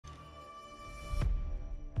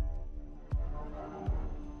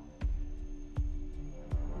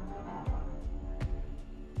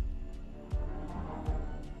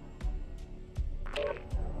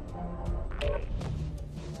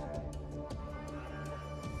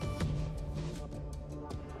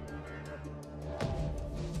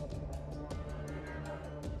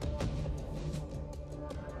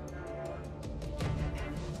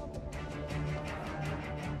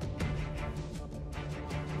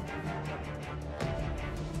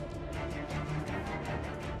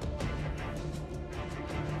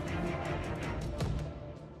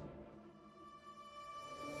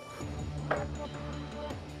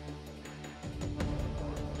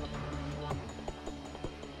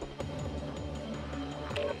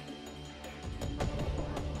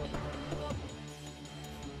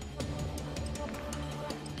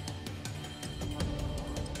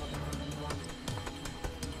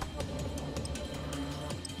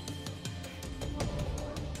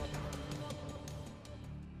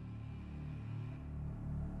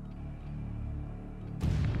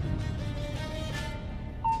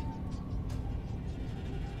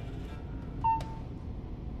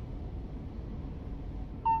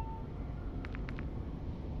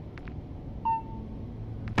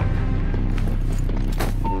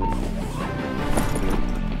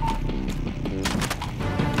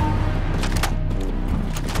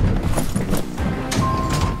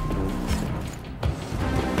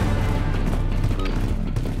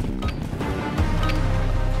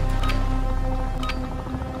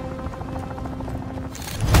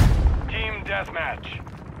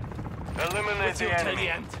the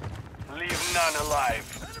end. Leave none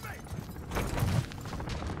alive.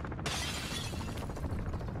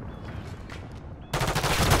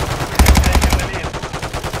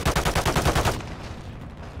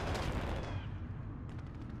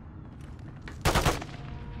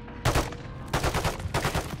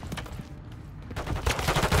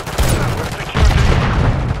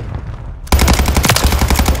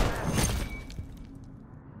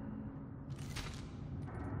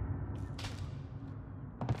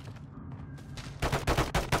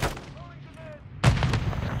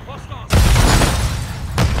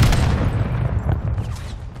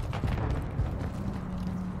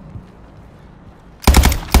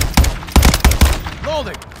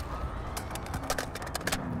 Holding!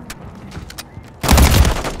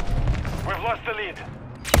 We've lost the lead.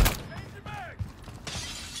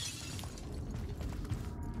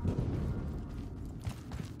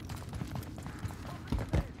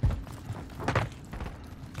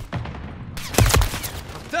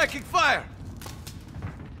 Taking fire!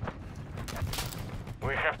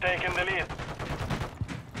 We have taken the lead.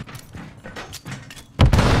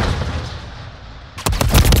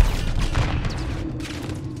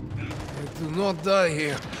 Do not die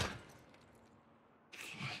here.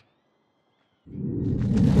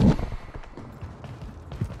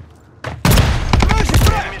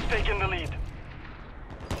 Enemy's taken the lead.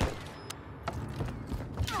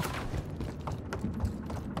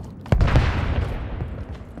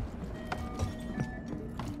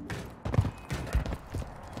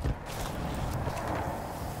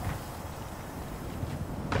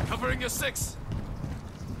 Covering your six.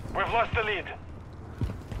 We've lost the lead.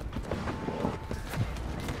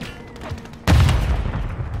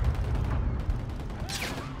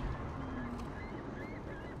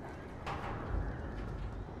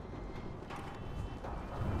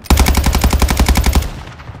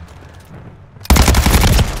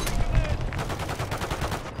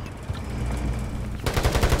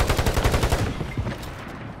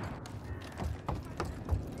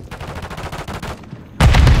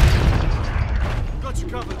 Got you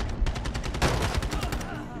covered.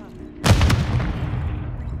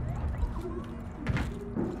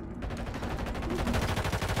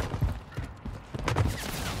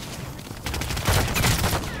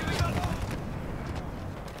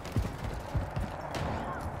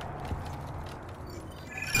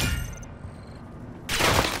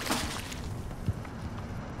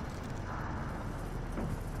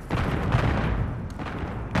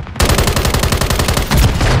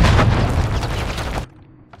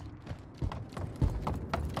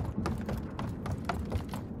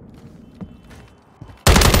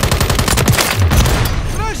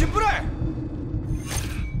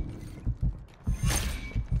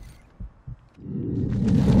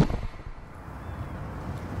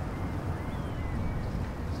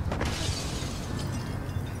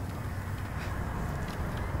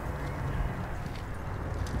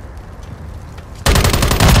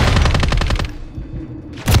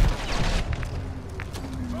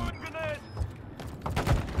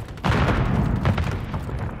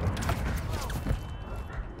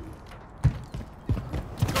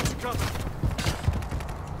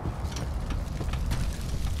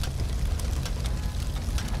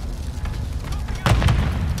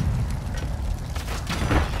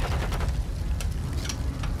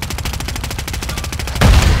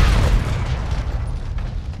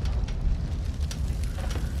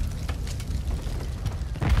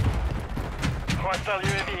 Hostile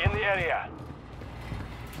UAV in the area.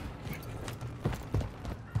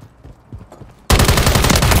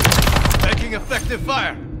 Taking effective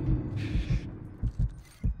fire.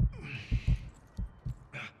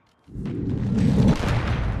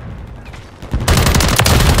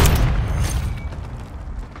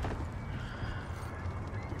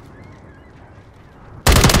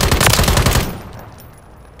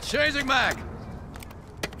 Changing mag.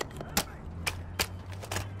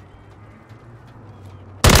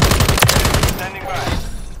 Standing by.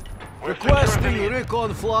 We've secured the Requesting lead.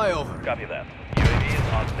 recon flyover. Copy that. UAV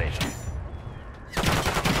is on station.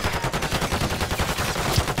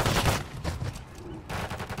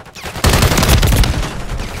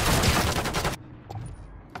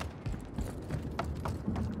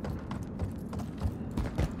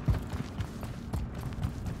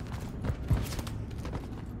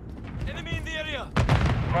 Enemy in the area.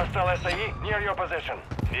 Hostile SAE near your position.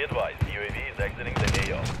 Be advised, UAV is exiting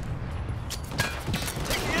the AO.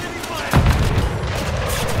 Enemy fire.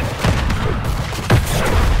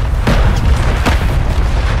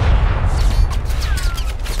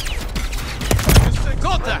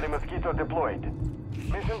 Contact. Friendly Mosquito deployed.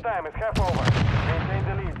 Mission time is half over. Maintain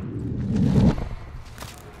the lead.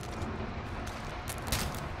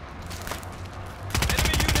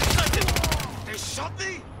 shot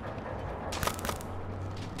me?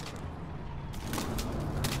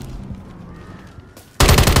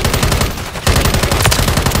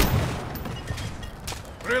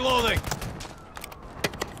 Reloading.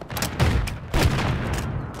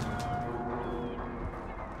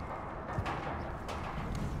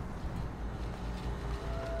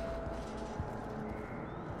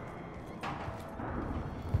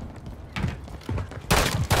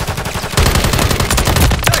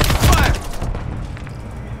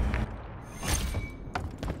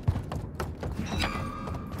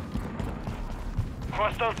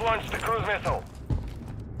 Hostiles launched the cruise missile.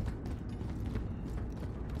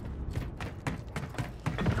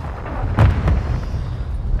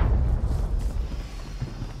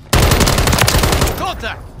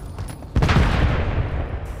 Contact!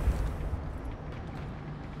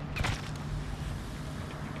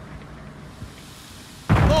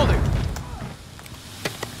 Loading!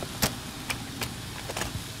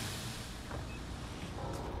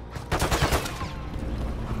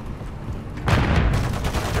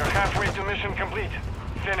 You're halfway to mission complete.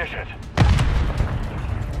 Finish it.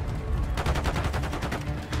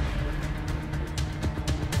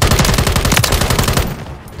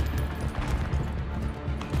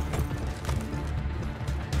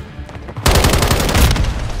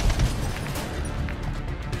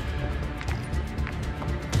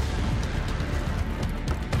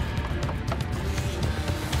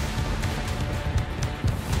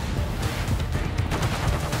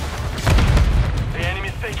 The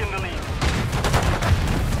enemy's taking the lead.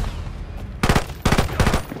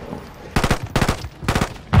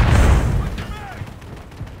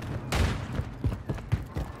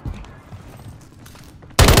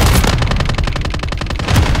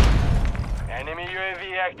 Enemy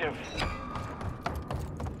UAV active.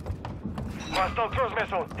 Hostile cruise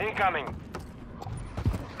missile incoming.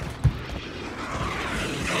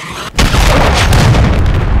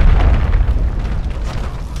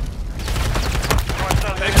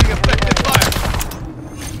 Hostile Taking UAV effective fire!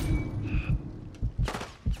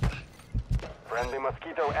 Friendly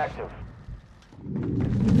Mosquito active.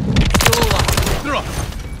 Still alive. Through.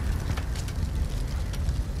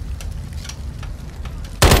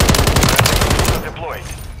 Friendly deployed.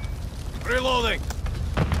 Reloading.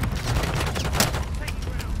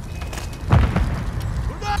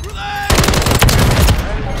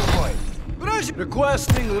 Enemy deployed.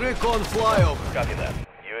 Requesting recon flyover. Copy that.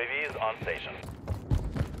 UAV is on station.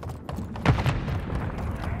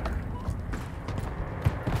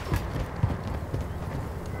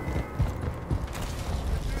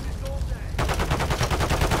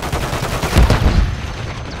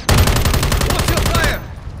 Watch your fire!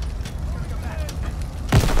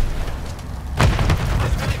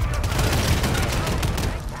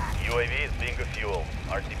 UAV is being refueled.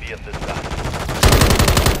 RTB at this time.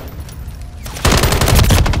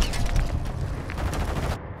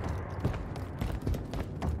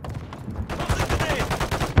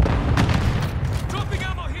 Dropping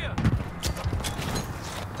ammo here!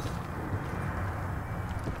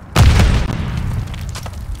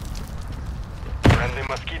 Friendly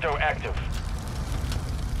Mosquito active.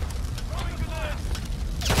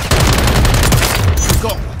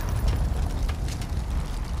 Go!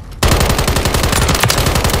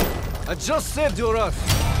 I just saved your ass.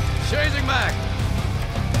 Changing mag!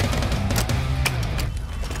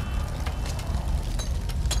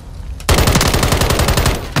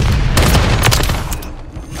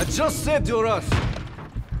 I just saved your ass.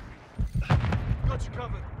 Got you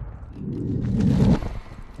covered.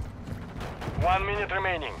 1 minute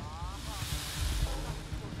remaining.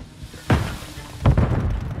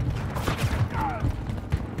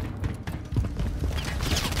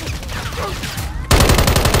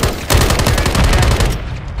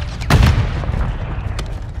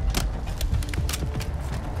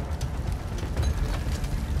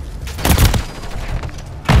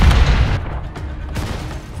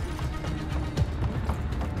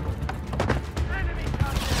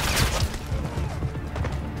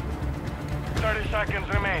 Seconds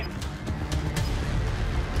remain.